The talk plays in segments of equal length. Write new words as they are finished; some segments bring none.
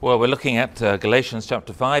Well, we're looking at Galatians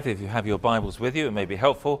chapter 5. If you have your Bibles with you, it may be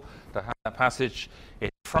helpful to have that passage in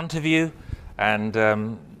front of you. And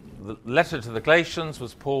the letter to the Galatians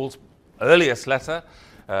was Paul's earliest letter.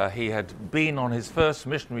 He had been on his first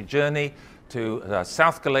missionary journey to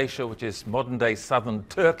South Galatia, which is modern-day southern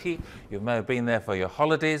Turkey. You may have been there for your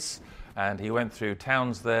holidays. And he went through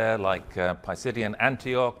towns there like Pisidian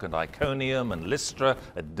Antioch and Iconium and Lystra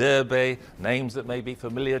and Derbe, names that may be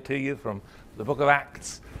familiar to you from the book of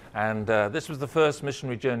Acts. And this was the first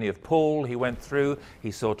missionary journey of Paul. He went through,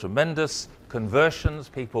 he saw tremendous conversions,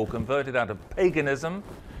 people converted out of paganism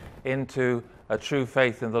into a true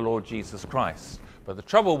faith in the Lord Jesus Christ. But the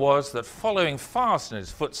trouble was that following fast in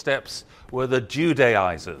his footsteps were the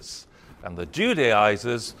Judaizers. And the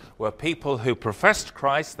Judaizers were people who professed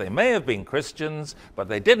Christ. They may have been Christians, but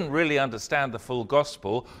they didn't really understand the full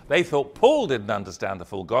gospel. They thought Paul didn't understand the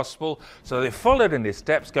full gospel, so they followed in his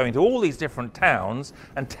steps, going to all these different towns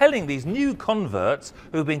and telling these new converts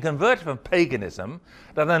who've been converted from paganism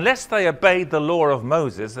that unless they obeyed the law of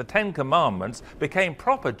Moses, the Ten Commandments, became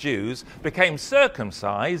proper Jews, became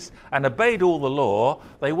circumcised, and obeyed all the law,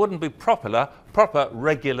 they wouldn't be proper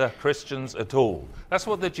regular Christians at all. That's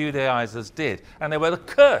what the Judaizers did. And they were the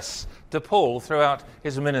curse to Paul throughout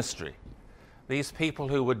his ministry. These people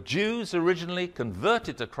who were Jews originally,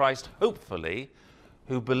 converted to Christ, hopefully,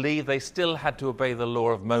 who believed they still had to obey the law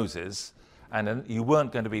of Moses, and you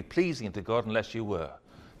weren't going to be pleasing to God unless you were.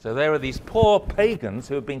 So there are these poor pagans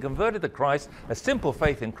who have been converted to Christ, a simple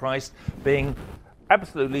faith in Christ, being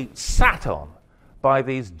absolutely sat on by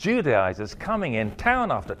these Judaizers coming in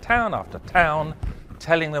town after town after town,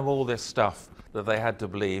 telling them all this stuff that they had to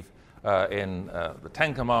believe in the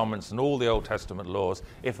Ten Commandments and all the Old Testament laws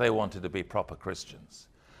if they wanted to be proper Christians.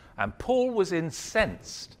 And Paul was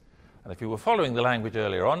incensed. And if you were following the language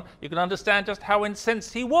earlier on, you can understand just how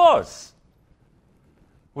incensed he was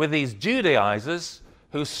with these Judaizers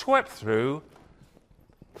who swept through,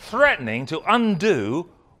 threatening to undo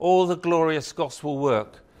all the glorious gospel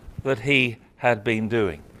work that he had been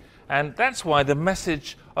doing. And that's why the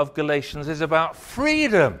message of Galatians is about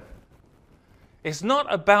freedom. It's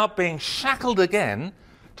not about being shackled again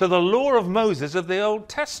to the law of Moses of the Old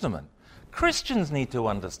Testament. Christians need to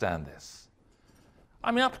understand this.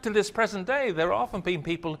 I mean, up to this present day, there have often been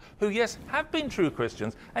people who, yes, have been true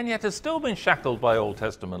Christians, and yet have still been shackled by Old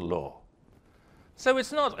Testament law. So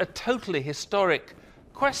it's not a totally historic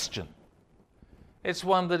question. It's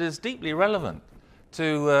one that is deeply relevant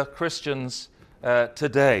to Christians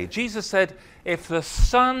today. Jesus said, if the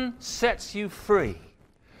Son sets you free,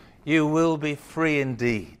 you will be free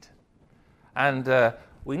indeed. And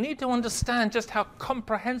we need to understand just how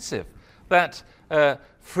comprehensive that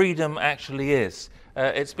freedom actually is.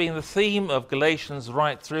 It's been the theme of Galatians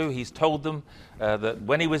right through. He's told them that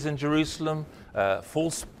when he was in Jerusalem,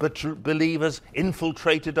 false believers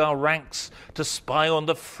infiltrated our ranks to spy on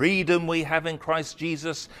the freedom we have in Christ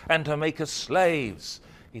Jesus and to make us slaves.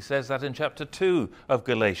 He says that in chapter 2 of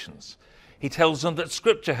Galatians. He tells them that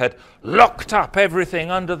Scripture had locked up everything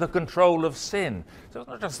under the control of sin. So it's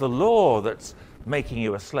not just the law that's making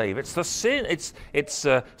you a slave. It's the sin. It's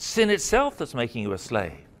sin itself that's making you a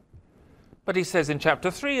slave. But he says in chapter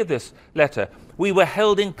 3 of this letter, we were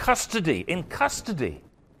held in custody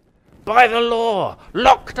by the law,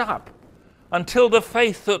 locked up, until the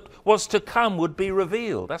faith that was to come would be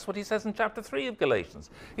revealed. That's what he says in chapter 3 of Galatians.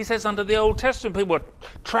 He says under the Old Testament, people were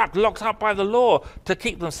trapped, locked up by the law to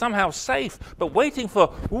keep them somehow safe, but waiting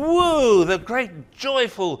for, the great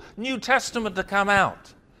joyful New Testament to come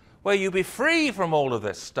out, where you be free from all of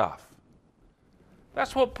this stuff.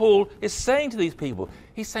 That's what Paul is saying to these people.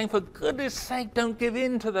 He's saying, for goodness sake, don't give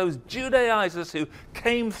in to those Judaizers who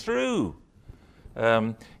came through.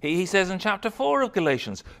 He says in chapter 4 of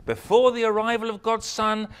Galatians, before the arrival of God's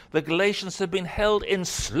Son, the Galatians had been held in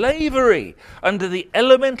slavery under the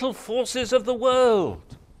elemental forces of the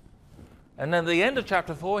world. And then at the end of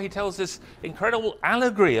chapter 4, he tells this incredible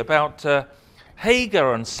allegory about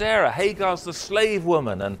Hagar and Sarah. Hagar's the slave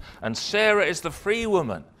woman, and Sarah is the free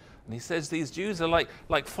woman. And he says these Jews are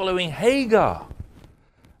like following Hagar.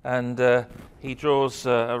 And he draws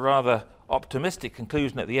a rather optimistic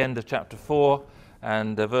conclusion at the end of chapter 4.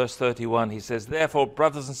 And verse 31, he says, therefore,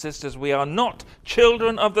 brothers and sisters, we are not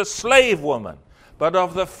children of the slave woman, but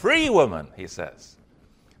of the free woman, he says.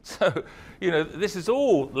 So, this is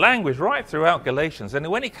all language right throughout Galatians. And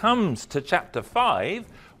when he comes to chapter 5,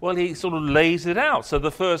 well, he sort of lays it out. So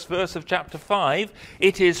the first verse of chapter 5,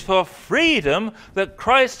 it is for freedom that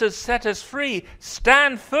Christ has set us free.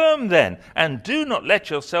 Stand firm then, and do not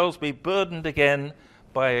let yourselves be burdened again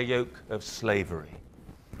by a yoke of slavery.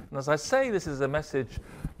 And as I say, this is a message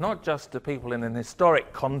not just to people in an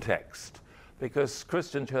historic context, because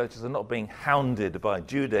Christian churches are not being hounded by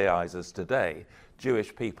Judaizers today,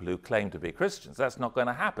 Jewish people who claim to be Christians. That's not going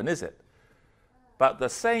to happen, is it? But the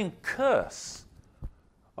same curse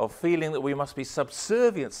of feeling that we must be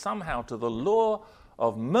subservient somehow to the law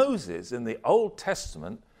of Moses in the Old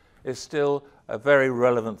Testament is still a very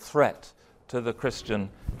relevant threat to the Christian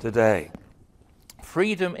today.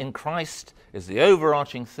 Freedom in Christ is the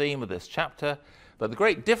overarching theme of this chapter, but the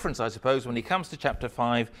great difference, I suppose, when he comes to chapter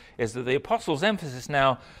 5 is that the apostles' emphasis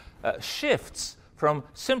now shifts from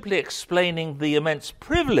simply explaining the immense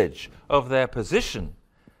privilege of their position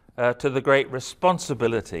to the great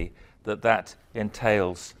responsibility that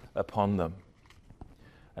entails upon them.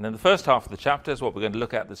 And in the first half of the chapter, is what we're going to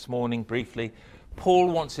look at this morning briefly,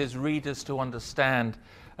 Paul wants his readers to understand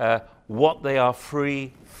what they are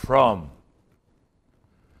free from,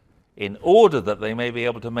 in order that they may be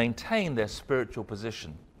able to maintain their spiritual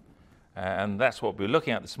position. And that's what we're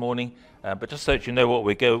looking at this morning. But just so that you know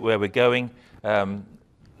where we're going,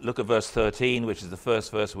 look at verse 13, which is the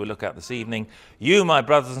first verse we'll look at this evening. You, my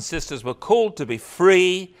brothers and sisters, were called to be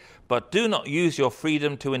free, but do not use your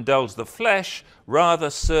freedom to indulge the flesh. Rather,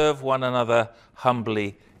 serve one another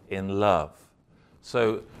humbly in love.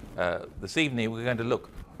 So this evening we're going to look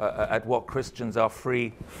at what Christians are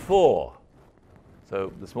free for.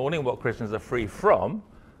 So this morning, what Christians are free from.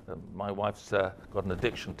 My wife's got an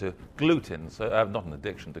addiction to gluten, so not an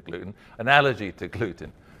addiction to gluten, an allergy to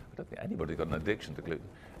gluten. I don't think anybody's got an addiction to gluten.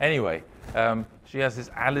 Anyway, she has this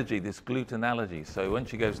allergy, this gluten allergy. So when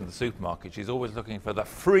she goes in the supermarket, she's always looking for the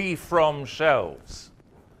free from shelves.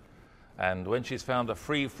 And when she's found the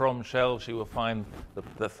free from shelves, she will find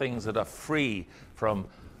the things that are free from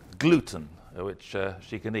gluten, which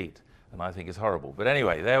she can eat. And I think is horrible. But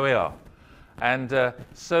anyway, there we are. And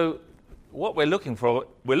so what we're looking for,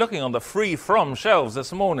 we're looking on the free from shelves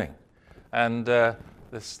this morning. And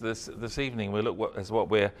this evening we'll look at what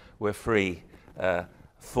we're free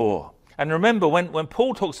for. And remember, when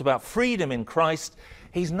Paul talks about freedom in Christ,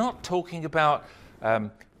 he's not talking about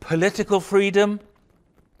political freedom.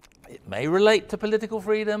 It may relate to political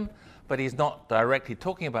freedom, but he's not directly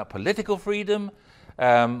talking about political freedom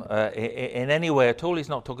in any way at all. He's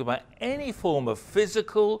not talking about any form of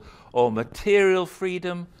physical or material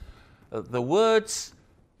freedom. The words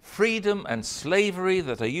freedom and slavery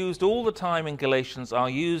that are used all the time in Galatians are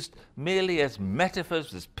used merely as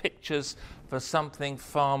metaphors, as pictures for something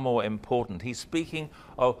far more important. He's speaking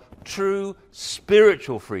of true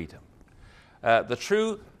spiritual freedom. The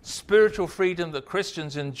true spiritual freedom that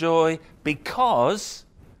Christians enjoy because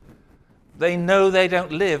they know they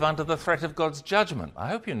don't live under the threat of God's judgment. I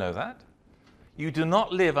hope you know that. You do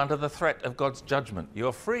not live under the threat of God's judgment.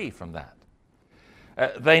 You're free from that.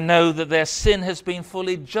 They know that their sin has been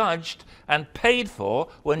fully judged and paid for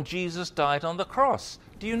when Jesus died on the cross.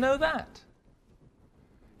 Do you know that?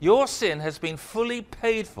 Your sin has been fully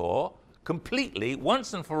paid for, completely,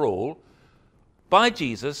 once and for all, by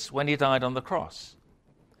Jesus when he died on the cross.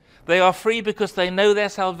 They are free because they know their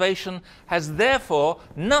salvation has therefore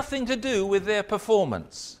nothing to do with their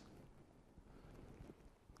performance.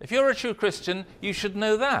 If you're a true Christian, you should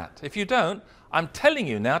know that. If you don't, I'm telling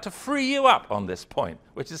you now to free you up on this point,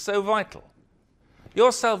 which is so vital.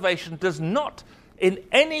 Your salvation does not in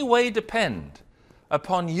any way depend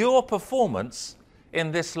upon your performance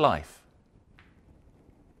in this life.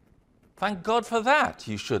 Thank God for that,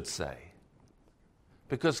 you should say.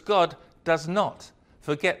 Because God does not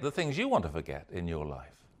forget the things you want to forget in your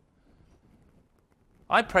life.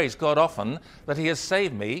 I praise God often that he has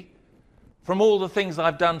saved me from all the things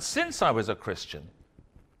I've done since I was a Christian,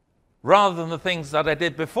 rather than the things that I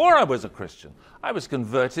did before I was a Christian. I was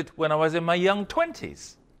converted when I was in my young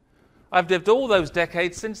 20s. I've lived all those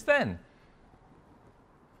decades since then.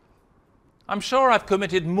 I'm sure I've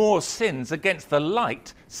committed more sins against the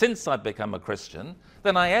light since I've become a Christian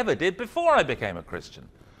than I ever did before I became a Christian.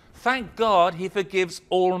 Thank God he forgives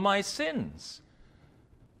all my sins.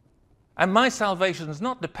 And my salvation does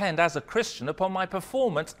not depend as a Christian upon my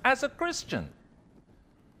performance as a Christian.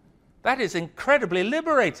 That is incredibly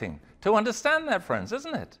liberating to understand that, friends,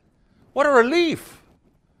 isn't it? What a relief.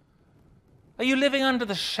 Are you living under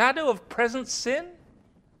the shadow of present sin?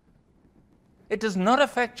 It does not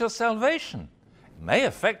affect your salvation. It may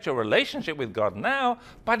affect your relationship with God now,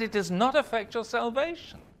 but it does not affect your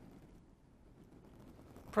salvation.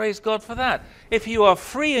 Praise God for that. If you are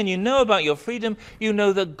free and you know about your freedom, you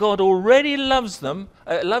know that God already loves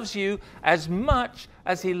you as much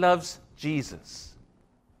as he loves Jesus.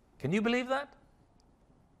 Can you believe that?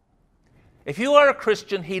 If you are a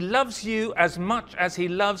Christian, he loves you as much as he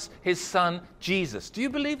loves his son, Jesus. Do you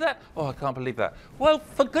believe that? Oh, I can't believe that. Well,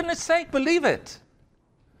 for goodness sake, believe it.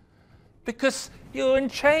 Because you're in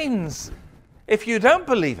chains if you don't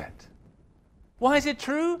believe it. Why is it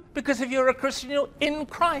true? Because if you're a Christian, you're in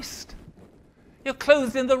Christ. You're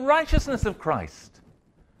clothed in the righteousness of Christ.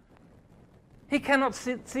 He cannot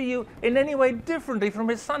see you in any way differently from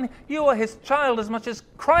his son. You are his child as much as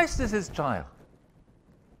Christ is his child.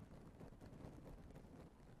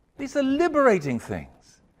 These are liberating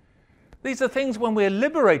things. These are things when we're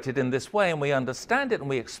liberated in this way and we understand it and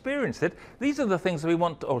we experience it, these are the things we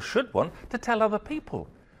want or should want to tell other people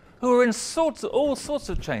who are in all sorts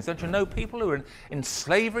of chains. Don't you know people who are in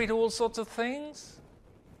slavery to all sorts of things?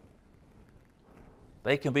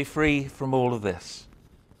 They can be free from all of this.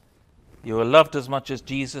 You are loved as much as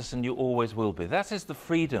Jesus and you always will be. That is the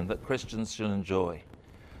freedom that Christians should enjoy.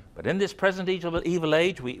 But in this present evil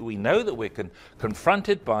age, we know that we're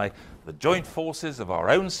confronted by the joint forces of our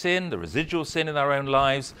own sin, the residual sin in our own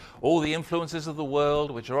lives, all the influences of the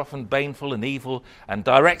world, which are often baneful and evil, and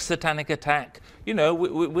direct satanic attack. You know,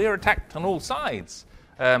 we're attacked on all sides.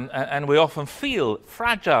 And we often feel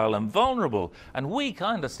fragile and vulnerable and weak.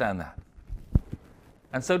 I understand that.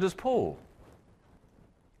 And so does Paul.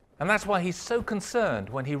 And that's why he's so concerned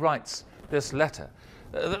when he writes this letter.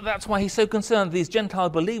 That's why he's so concerned these Gentile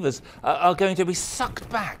believers are going to be sucked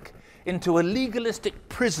back into a legalistic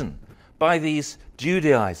prison by these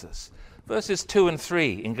Judaizers. Verses 2 and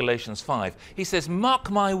 3 in Galatians 5, he says,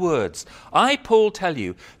 "Mark my words, I, Paul, tell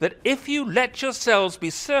you that if you let yourselves be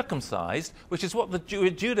circumcised," which is what the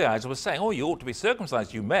Judaizers were saying, oh, you ought to be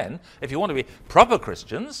circumcised, you men, if you want to be proper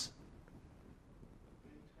Christians.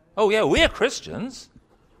 Oh, yeah, we're Christians.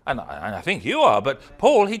 And I think you are, but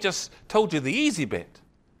Paul, he just told you the easy bit.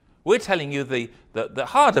 We're telling you the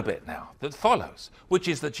harder bit now that follows, which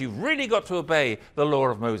is that you've really got to obey the law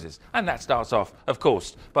of Moses. And that starts off, of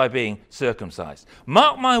course, by being circumcised.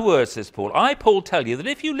 "Mark my words," says Paul, "I, Paul, tell you that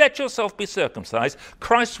if you let yourself be circumcised,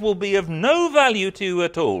 Christ will be of no value to you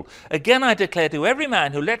at all. Again, I declare to every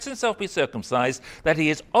man who lets himself be circumcised that he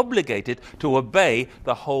is obligated to obey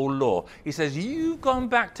the whole law." He says, you've gone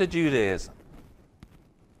back to Judaism.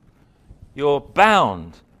 You're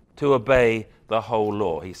bound to obey the whole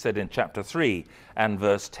law. He said in chapter 3 and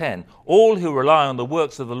verse 10, "All who rely on the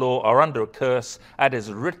works of the law are under a curse, as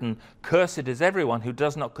is written, cursed is everyone who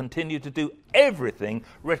does not continue to do everything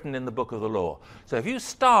written in the book of the law." So if you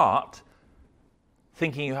start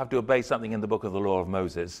thinking you have to obey something in the book of the law of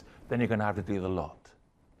Moses, then you're going to have to do the lot.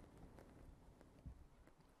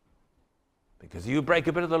 Because you break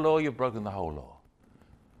a bit of the law, you've broken the whole law.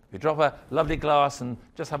 You drop a lovely glass and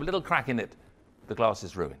just have a little crack in it, the glass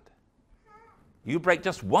is ruined. You break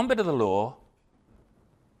just one bit of the law,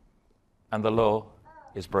 and the law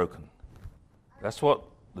is broken. That's what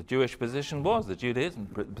the Jewish position was, the Judaism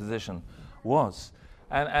position was.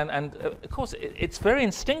 And of course, it's very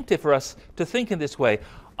instinctive for us to think in this way.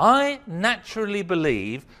 I naturally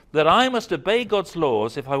believe that I must obey God's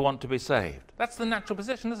laws if I want to be saved. That's the natural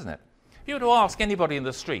position, isn't it? If you were to ask anybody in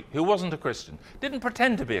the street who wasn't a Christian, didn't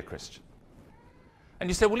pretend to be a Christian, and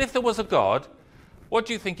you say, well, if there was a God, what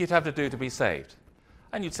do you think you'd have to do to be saved?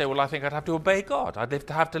 And you'd say, well, I think I'd have to obey God. I'd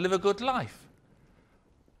have to live a good life.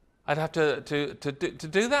 I'd have to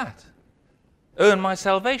do that. Earn my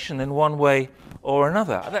salvation in one way or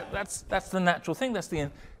another. That's the natural thing. That's the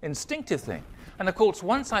instinctive thing. And of course,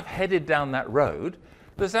 once I've headed down that road,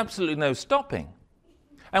 there's absolutely no stopping.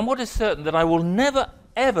 And what is certain, that I will never,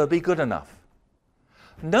 ever be good enough.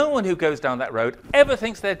 No one who goes down that road ever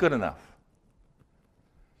thinks they're good enough.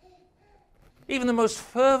 Even the most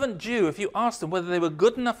fervent Jew, if you asked them whether they were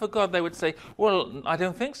good enough for God, they would say, well, I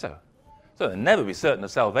don't think so. So they'll never be certain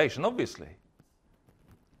of salvation, obviously.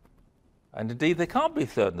 And indeed, they can't be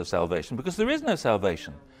certain of salvation because there is no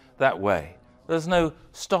salvation that way. There's no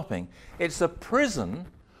stopping. It's a prison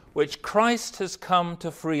which Christ has come to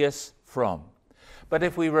free us from. But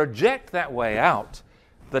if we reject that way out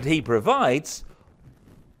that he provides,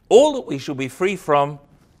 all that we shall be free from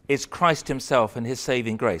is Christ himself and his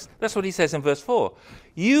saving grace. That's what he says in verse 4.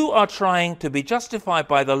 You are trying to be justified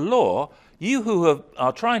by the law. You who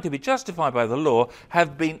are trying to be justified by the law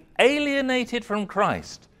have been alienated from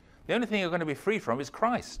Christ. The only thing you're going to be free from is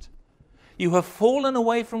Christ. You have fallen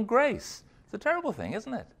away from grace. It's a terrible thing,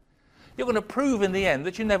 isn't it? You're going to prove in the end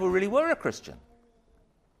that you never really were a Christian.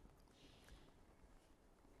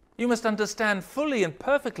 You must understand fully and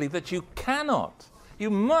perfectly that you cannot, you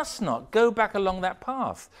must not go back along that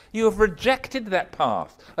path. You have rejected that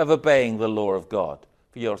path of obeying the law of God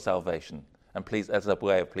for your salvation and as a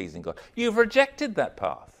way of pleasing God. You've rejected that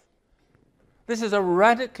path. This is a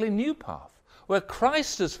radically new path, where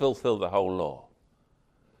Christ has fulfilled the whole law.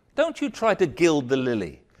 Don't you try to gild the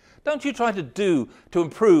lily. Don't you try to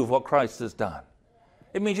improve what Christ has done.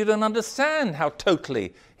 It means you don't understand how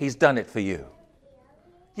totally he's done it for you.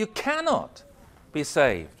 You cannot be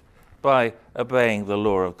saved by obeying the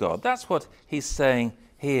law of God. That's what he's saying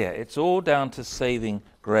here. It's all down to saving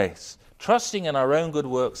grace. Trusting in our own good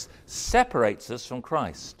works separates us from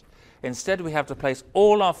Christ. Instead, we have to place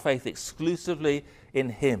all our faith exclusively in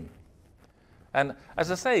him. And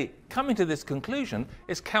as I say, coming to this conclusion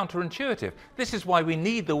is counterintuitive. This is why we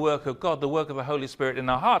need the work of God, the work of the Holy Spirit in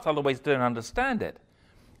our hearts, otherwise we don't understand it.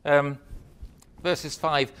 Verses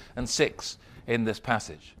 5 and 6 in this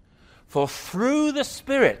passage. For through the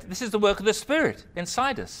Spirit, this is the work of the Spirit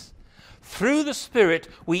inside us, through the Spirit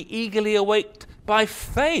we eagerly await by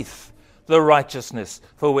faith the righteousness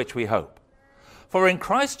for which we hope. For in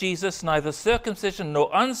Christ Jesus neither circumcision nor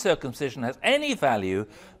uncircumcision has any value.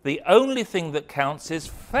 The only thing that counts is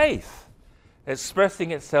faith,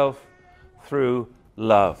 expressing itself through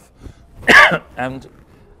love. And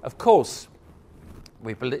of course,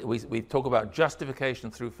 we talk about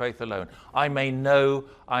justification through faith alone. I may know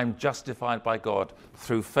I'm justified by God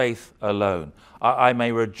through faith alone. I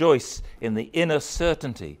may rejoice in the inner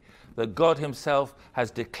certainty that God himself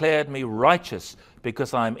has declared me righteous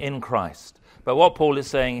because I'm in Christ. But what Paul is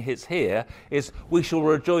saying here is we shall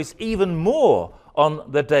rejoice even more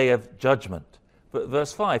on the day of judgment.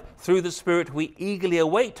 Verse 5, through the Spirit we eagerly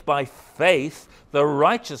await by faith the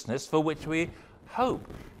righteousness for which we hope.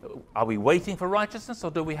 Are we waiting for righteousness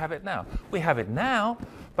or do we have it now? We have it now,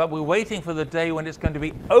 but we're waiting for the day when it's going to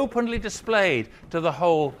be openly displayed to the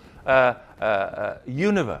whole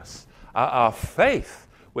universe. Our faith,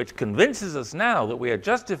 which convinces us now that we are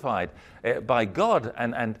justified by God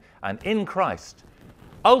and in Christ,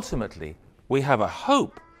 ultimately we have a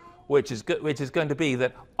hope which is going to be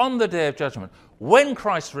that on the day of judgment, when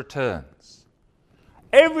Christ returns,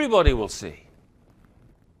 everybody will see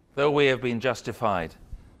that we have been justified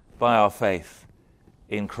by our faith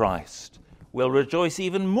in Christ. We'll rejoice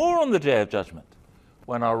even more on the day of judgment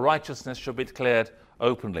when our righteousness shall be declared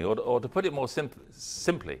openly. Or to put it more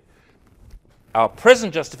simply, our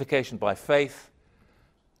present justification by faith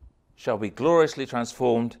shall be gloriously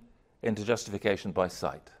transformed into justification by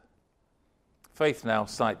sight. Faith now,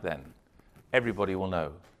 sight then. Everybody will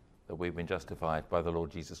know that we've been justified by the Lord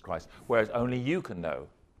Jesus Christ, whereas only you can know,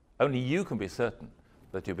 only you can be certain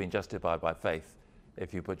that you've been justified by faith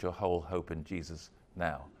if you put your whole hope in Jesus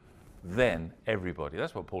now. Then everybody,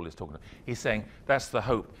 that's what Paul is talking about. He's saying that's the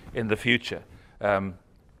hope in the future.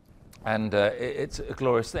 It's a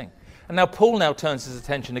glorious thing. And now Paul turns his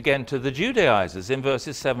attention again to the Judaizers in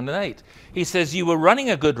verses 7 and 8. He says, you were running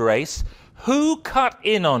a good race. Who cut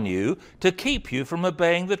in on you to keep you from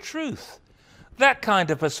obeying the truth? That kind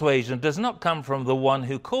of persuasion does not come from the one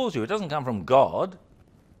who calls you. It doesn't come from God.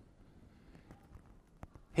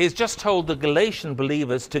 He's just told the Galatian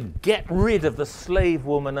believers to get rid of the slave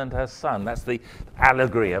woman and her son. That's the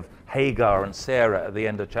allegory of Hagar and Sarah at the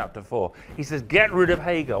end of chapter 4. He says, get rid of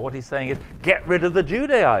Hagar. What he's saying is, get rid of the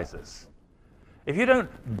Judaizers. If you don't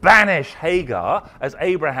banish Hagar, as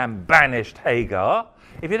Abraham banished Hagar,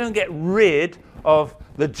 if you don't get rid of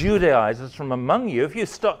the Judaizers from among you, if you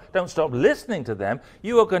don't stop listening to them,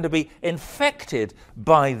 you are going to be infected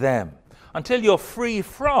by them. Until you're free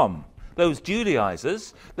from those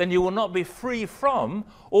Judaizers, then you will not be free from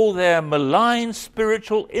all their malign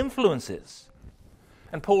spiritual influences.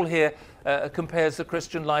 And Paul here compares the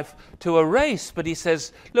Christian life to a race, but he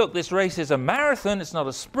says, look, this race is a marathon, it's not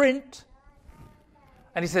a sprint.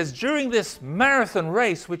 And he says, during this marathon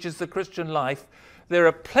race, which is the Christian life, there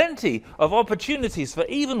are plenty of opportunities for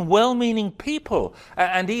even well-meaning people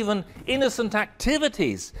and even innocent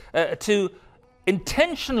activities to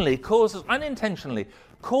unintentionally cause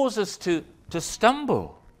us to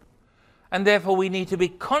stumble. And therefore we need to be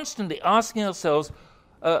constantly asking ourselves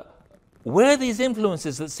where these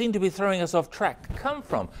influences that seem to be throwing us off track come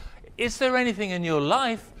from. Is there anything in your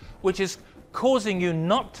life which is causing you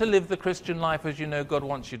not to live the Christian life as you know God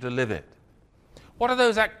wants you to live it? What are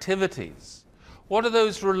those activities? What are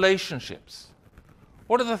those relationships?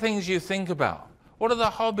 What are the things you think about? What are the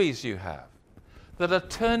hobbies you have that are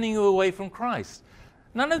turning you away from Christ?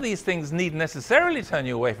 None of these things need necessarily turn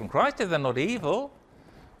you away from Christ if they're not evil.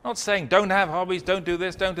 I'm not saying don't have hobbies, don't do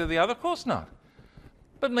this, don't do the other. Of course not.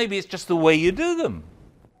 But maybe it's just the way you do them.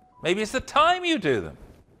 Maybe it's the time you do them.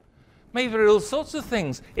 Maybe there are all sorts of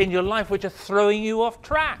things in your life which are throwing you off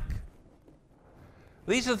track.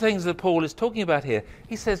 These are the things that Paul is talking about here.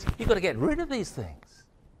 He says you've got to get rid of these things.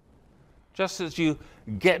 Just as you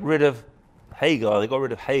get rid of Hagar, they got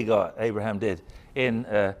rid of Hagar, Abraham did, in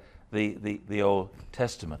the Old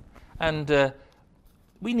Testament. And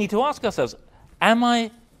we need to ask ourselves, am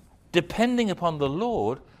I depending upon the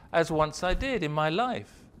Lord as once I did in my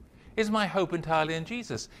life? Is my hope entirely in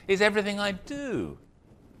Jesus? Is everything I do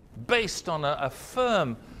based on a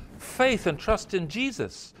firm faith and trust in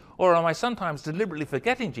Jesus? Or am I sometimes deliberately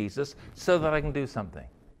forgetting Jesus so that I can do something?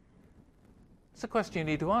 It's a question you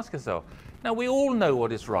need to ask yourself. Now, we all know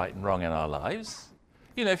what is right and wrong in our lives.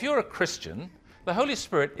 You know, if you're a Christian, the Holy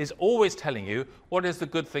Spirit is always telling you what is the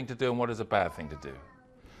good thing to do and what is a bad thing to do.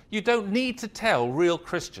 You don't need to tell real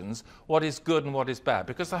Christians what is good and what is bad,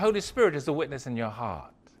 because the Holy Spirit is the witness in your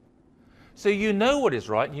heart. So you know what is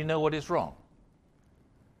right and you know what is wrong.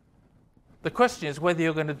 The question is whether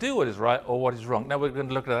you're going to do what is right or what is wrong. Now, we're going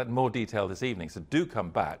to look at that in more detail this evening, so do come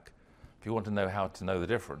back if you want to know how to know the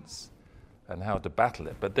difference and how to battle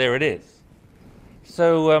it. But there it is.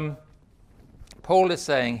 So Paul is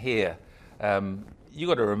saying here, you've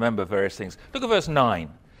got to remember various things. Look at verse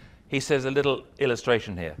 9. He says a little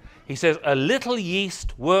illustration here. He says, a little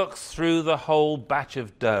yeast works through the whole batch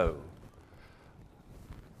of dough.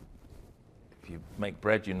 If you make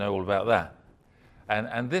bread, you know all about that.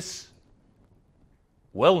 And this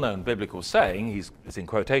well-known biblical saying, it's in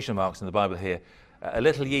quotation marks in the Bible here, a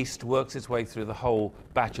little yeast works its way through the whole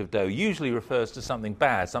batch of dough, usually refers to something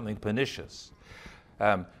bad, something pernicious.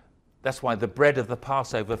 That's why the bread of the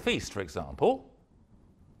Passover feast, for example,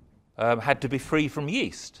 had to be free from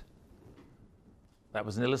yeast. That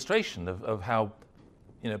was an illustration of how,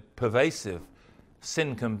 pervasive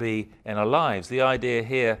sin can be in our lives. The idea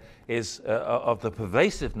here is of the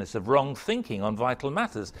pervasiveness of wrong thinking on vital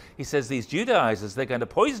matters. He says these Judaizers, they're going to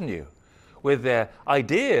poison you with their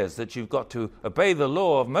ideas that you've got to obey the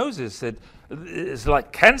law of Moses. That it's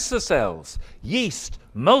like cancer cells. Yeast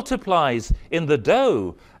multiplies in the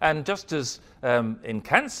dough. And just as in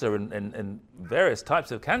cancer and various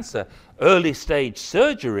types of cancer, early stage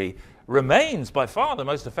surgery remains by far the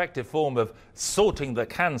most effective form of sorting the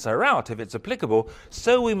cancer out if it's applicable,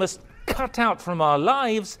 so we must cut out from our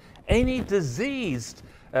lives any diseased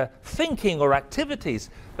thinking or activities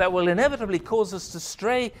that will inevitably cause us to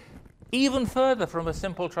stray even further from a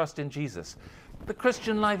simple trust in Jesus. The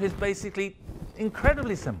Christian life is basically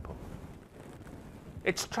incredibly simple.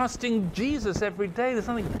 It's trusting Jesus every day. There's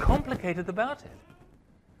nothing complicated about it.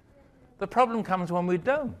 The problem comes when we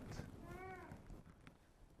don't.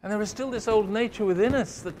 And there is still this old nature within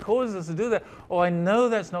us that causes us to do that. Oh, I know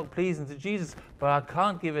that's not pleasing to Jesus, but I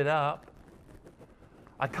can't give it up.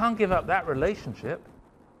 I can't give up that relationship.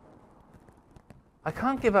 I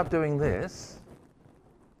can't give up doing this.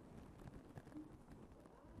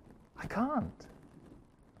 I can't.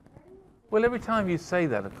 Well, every time you say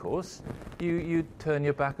that, of course, you turn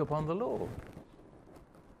your back upon the Lord.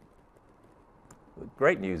 The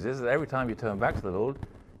great news is that every time you turn back to the Lord,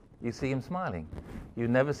 you see him smiling. You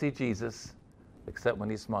never see Jesus except when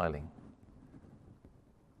he's smiling.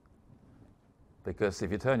 Because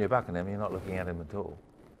if you turn your back on him, you're not looking at him at all.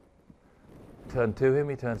 Turn to him,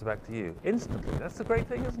 he turns back to you. Instantly. That's the great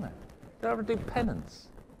thing, isn't it? You don't have to do penance.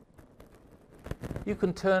 You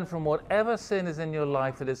can turn from whatever sin is in your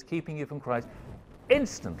life that is keeping you from Christ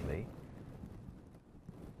instantly,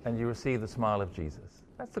 and you receive the smile of Jesus.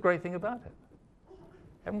 That's the great thing about it.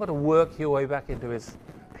 You haven't got to work your way back into his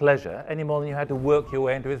pleasure any more than you had to work your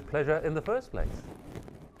way into his pleasure in the first place.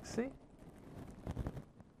 See?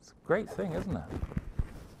 It's a great thing, isn't it?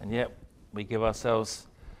 And yet we give ourselves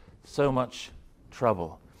so much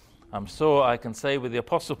trouble. I'm sure I can say with the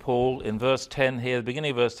Apostle Paul in verse 10 here, the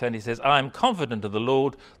beginning of verse 10, he says, I am confident of the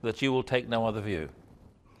Lord that you will take no other view.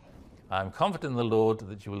 I am confident in the Lord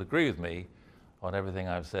that you will agree with me on everything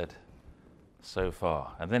I've said so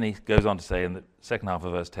far. And then he goes on to say in the second half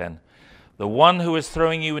of verse 10, the one who is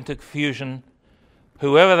throwing you into confusion,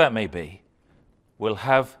 whoever that may be, will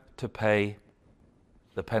have to pay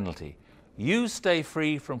the penalty. You stay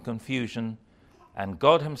free from confusion, and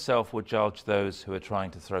God himself will judge those who are trying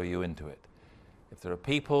to throw you into it. If there are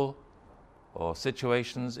people or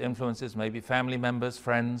situations, influences, maybe family members,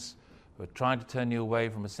 friends, who are trying to turn you away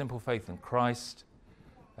from a simple faith in Christ,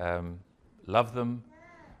 love them.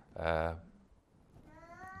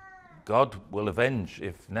 God will avenge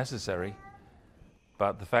if necessary,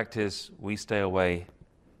 but the fact is we stay away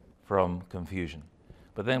from confusion.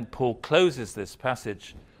 But then Paul closes this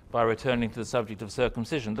passage by returning to the subject of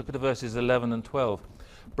circumcision. Look at the verses 11 and 12.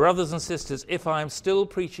 Brothers and sisters, if I am still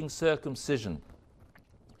preaching circumcision,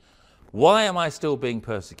 why am I still being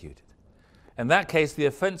persecuted? In that case, the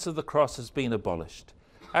offense of the cross has been abolished.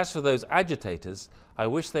 As for those agitators, I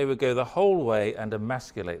wish they would go the whole way and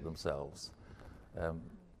emasculate themselves.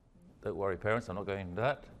 Don't worry, parents, I'm not going into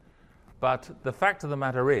that. But the fact of the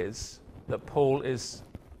matter is that Paul is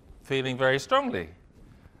feeling very strongly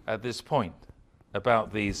at this point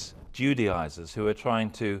about these Judaizers who are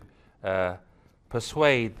trying to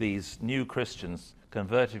persuade these new Christians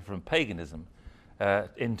converted from paganism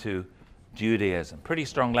into Judaism. Pretty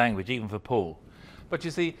strong language even for Paul. But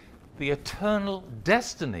you see, the eternal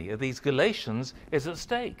destiny of these Galatians is at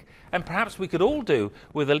stake. And perhaps we could all do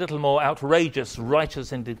with a little more outrageous,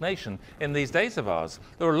 righteous indignation in these days of ours.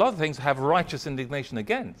 There are a lot of things to have righteous indignation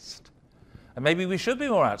against. And maybe we should be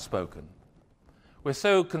more outspoken. We're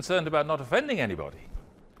so concerned about not offending anybody.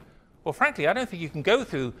 Well, frankly, I don't think you can go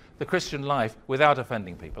through the Christian life without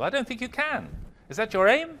offending people. I don't think you can. Is that your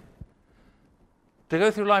aim? To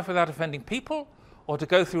go through life without offending people, or to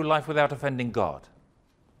go through life without offending God?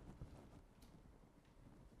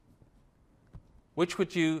 Which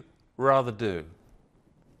would you rather do?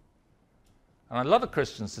 And a lot of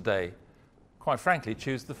Christians today, quite frankly,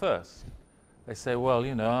 choose the first. They say, well,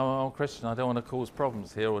 I'm a Christian, I don't want to cause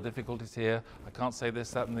problems here or difficulties here. I can't say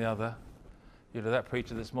this, that, and the other. That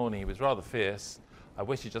preacher this morning, he was rather fierce. I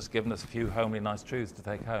wish he'd just given us a few homely, nice truths to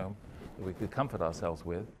take home that we could comfort ourselves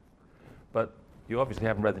with. But you obviously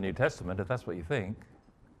haven't read the New Testament, if that's what you think.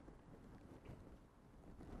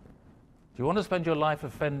 Do you want to spend your life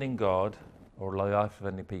offending God or life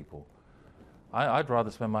offending people? I'd rather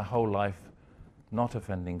spend my whole life not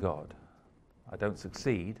offending God. I don't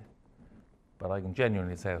succeed, but I can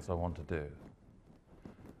genuinely say that's what I want to do.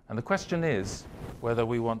 And the question is whether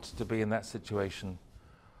we want to be in that situation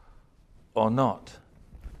or not.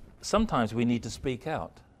 Sometimes we need to speak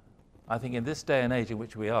out. I think in this day and age in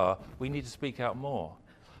which we are, we need to speak out more.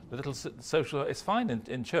 The little social, it's fine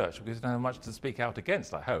in church because you don't have much to speak out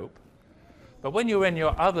against, I hope. But when you're in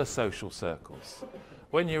your other social circles,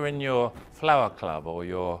 when you're in your flower club or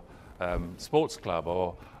your sports club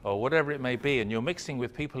or whatever it may be, and you're mixing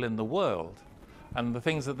with people in the world, and the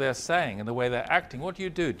things that they're saying and the way they're acting, what do?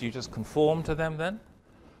 Do you just conform to them then?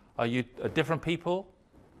 Are you a different people?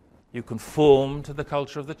 You conform to the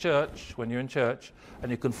culture of the church when you're in church,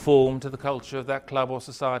 and you conform to the culture of that club or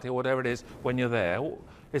society or whatever it is when you're there.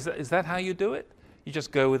 Is that how you do it? You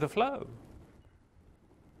just go with the flow.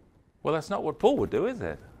 Well, that's not what Paul would do, is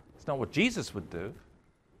it? It's not what Jesus would do.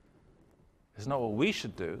 It's not what we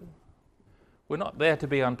should do. We're not there to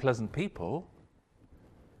be unpleasant people.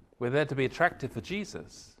 We're there to be attractive for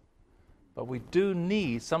Jesus. But we do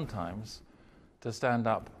need sometimes to stand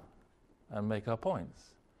up and make our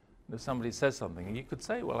points. If somebody says something, you could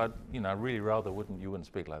say, well, I really rather you wouldn't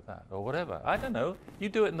speak like that, or whatever. I don't know. You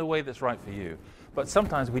do it in the way that's right for you. But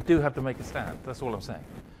sometimes we do have to make a stand. That's all I'm saying.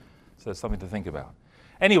 So it's something to think about.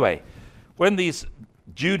 Anyway, when these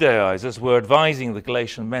Judaizers were advising the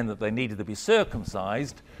Galatian men that they needed to be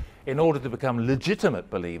circumcised in order to become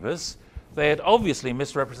legitimate believers, they had obviously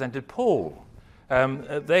misrepresented Paul.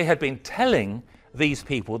 They had been telling these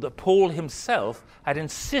people that Paul himself had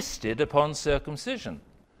insisted upon circumcision.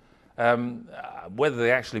 Whether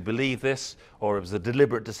they actually believe this or it was a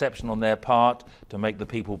deliberate deception on their part to make the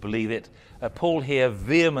people believe it, Paul here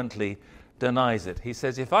vehemently denies it. He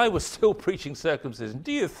says, if I was still preaching circumcision,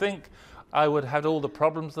 do you think I would have all the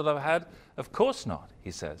problems that I've had? Of course not, he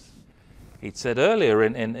says. He said earlier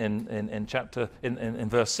in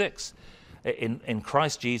verse 6, in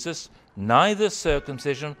Christ Jesus, neither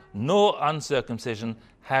circumcision nor uncircumcision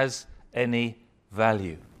has any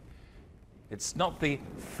value. It's not the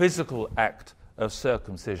physical act of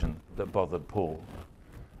circumcision that bothered Paul.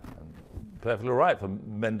 Perfectly all right for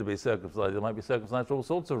men to be circumcised. They might be circumcised for all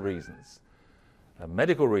sorts of reasons,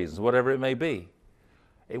 medical reasons, whatever it may be.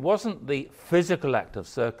 It wasn't the physical act of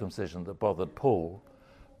circumcision that bothered Paul,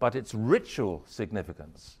 but its ritual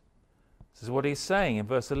significance. This is what he's saying in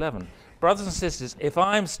verse 11. Brothers and sisters, if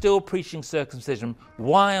I am still preaching circumcision,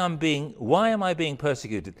 why am I being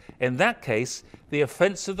persecuted? In that case, the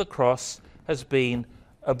offense of the cross has been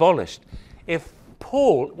abolished. If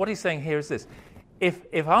Paul, what he's saying here is this,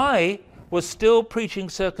 if I was still preaching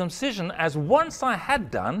circumcision as once I had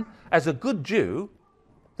done as a good Jew,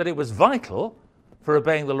 that it was vital for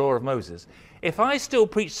obeying the law of Moses, if I still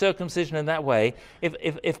preach circumcision in that way,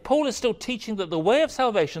 if Paul is still teaching that the way of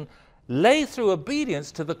salvation lay through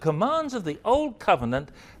obedience to the commands of the old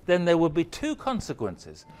covenant, then there would be two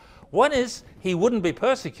consequences. One is he wouldn't be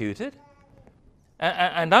persecuted,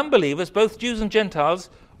 and unbelievers, both Jews and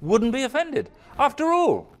Gentiles, wouldn't be offended. After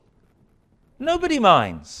all, nobody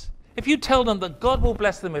minds. If you tell them that God will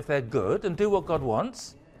bless them if they're good and do what God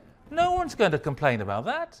wants, no one's going to complain about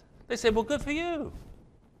that. They say, well, good for you.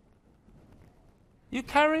 You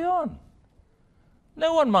carry on.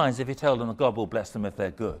 No one minds if you tell them that God will bless them if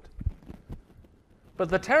they're good. But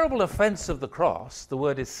the terrible offence of the cross, the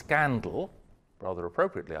word is scandal, rather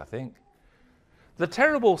appropriately, I think. The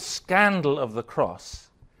terrible scandal of the cross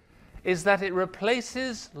is that it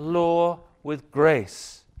replaces law with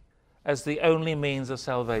grace as the only means of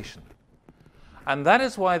salvation. And that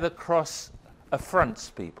is why the cross affronts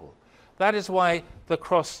people. That is why the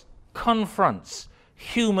cross confronts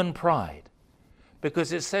human pride,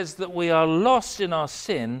 because it says that we are lost in our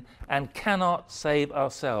sin and cannot save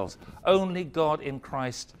ourselves. Only God in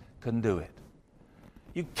Christ can do it.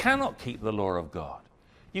 You cannot keep the law of God.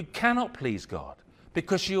 You cannot please God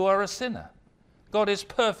because you are a sinner. God is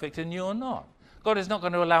perfect and you are not. God is not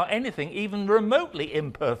going to allow anything even remotely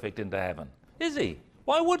imperfect into heaven, is he?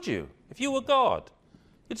 Why would you? If you were God,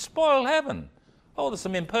 you'd spoil heaven. Oh, there's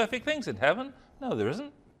some imperfect things in heaven. No, there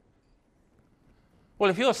isn't.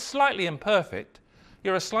 Well, if you're slightly imperfect,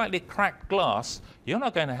 you're a slightly cracked glass, you're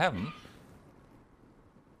not going to heaven.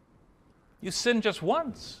 You sinned just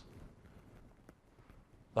once.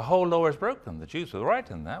 The whole law is broken. The Jews were right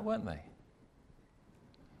in that, weren't they?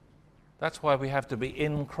 That's why we have to be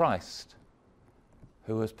in Christ,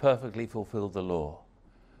 who has perfectly fulfilled the law.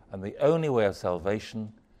 And the only way of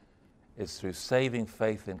salvation is through saving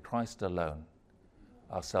faith in Christ alone.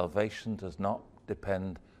 Our salvation does not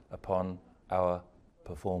depend upon our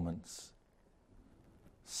performance.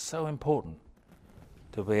 So important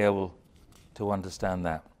to be able to understand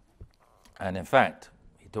that. And in fact,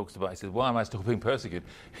 he says, why am I still being persecuted?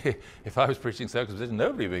 If I was preaching circumcision,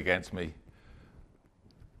 nobody would be against me.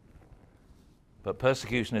 But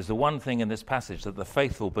persecution is the one thing in this passage that the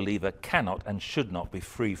faithful believer cannot and should not be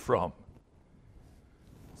free from.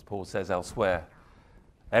 As Paul says elsewhere,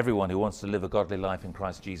 everyone who wants to live a godly life in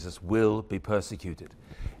Christ Jesus will be persecuted.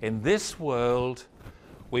 In this world,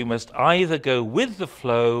 we must either go with the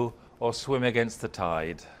flow or swim against the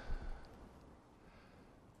tide.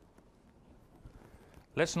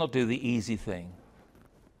 Let's not do the easy thing.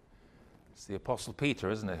 It's the Apostle Peter,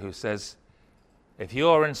 isn't it, who says, if you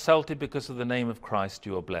are insulted because of the name of Christ,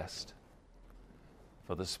 you are blessed,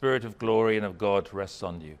 for the Spirit of glory and of God rests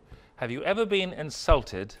on you. Have you ever been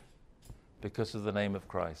insulted because of the name of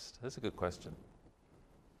Christ? That's a good question.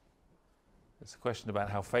 It's a question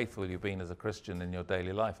about how faithful you've been as a Christian in your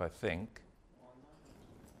daily life, I think.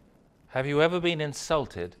 Have you ever been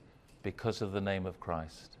insulted because of the name of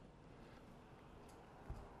Christ?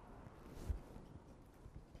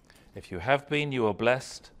 If you have been, you are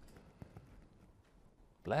blessed.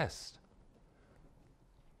 Blessed.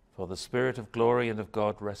 For the Spirit of glory and of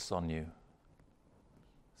God rests on you,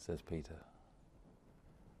 says Peter.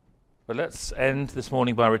 But let's end this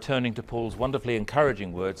morning by returning to Paul's wonderfully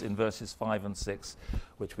encouraging words in verses 5 and 6,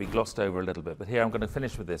 which we glossed over a little bit. But here I'm going to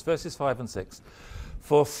finish with this. Verses 5 and 6.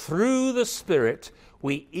 For through the Spirit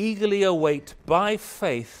we eagerly await by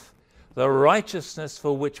faith the righteousness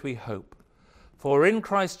for which we hope. For in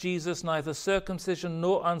Christ Jesus neither circumcision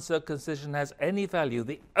nor uncircumcision has any value.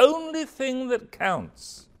 The only thing that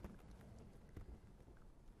counts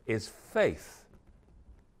is faith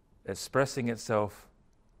expressing itself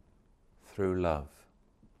through love.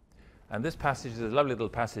 And this passage is a lovely little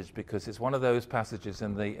passage because it's one of those passages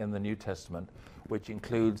in the New Testament which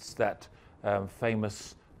includes that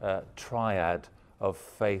famous triad of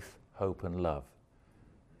faith, hope, and love.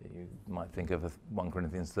 You might think of 1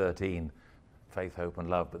 Corinthians 13, faith, hope, and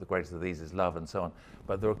love, but the greatest of these is love, and so on.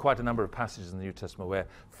 But there are quite a number of passages in the New Testament where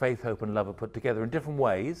faith, hope, and love are put together in different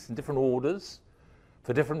ways, in different orders,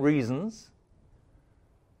 for different reasons,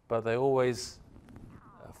 but they always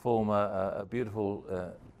form a beautiful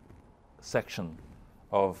section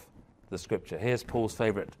of the Scripture. Here's Paul's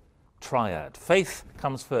favorite triad. Faith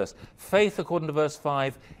comes first. Faith, according to verse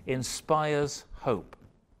 5, inspires hope.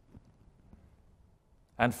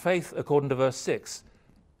 And faith, according to verse 6,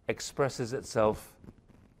 expresses itself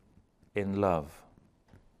in love.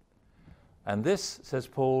 And this, says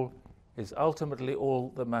Paul, is ultimately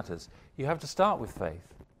all that matters. You have to start with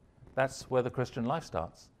faith. That's where the Christian life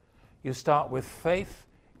starts. You start with faith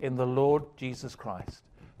in the Lord Jesus Christ.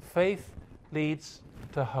 Faith leads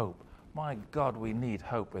to hope. My God, we need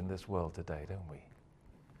hope in this world today, don't we?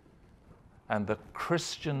 And the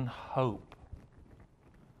Christian hope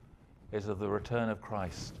is of the return of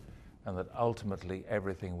Christ, and that ultimately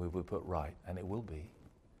everything will be put right, and it will be.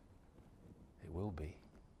 It will be.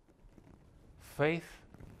 Faith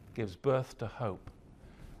gives birth to hope,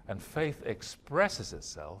 and faith expresses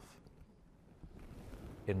itself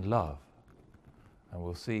in love. And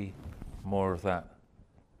we'll see more of that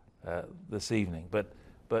this evening. But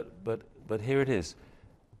here it is.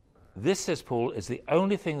 This, says Paul, is the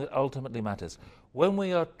only thing that ultimately matters. When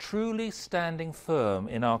we are truly standing firm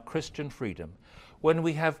in our Christian freedom, when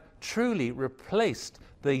we have truly replaced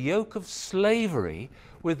the yoke of slavery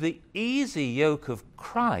with the easy yoke of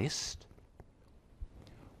Christ,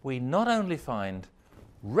 we not only find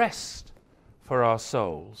rest for our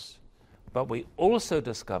souls, but we also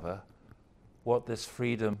discover what this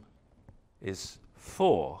freedom is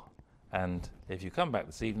for. And if you come back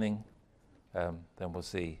this evening, then we'll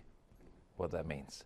see what that means.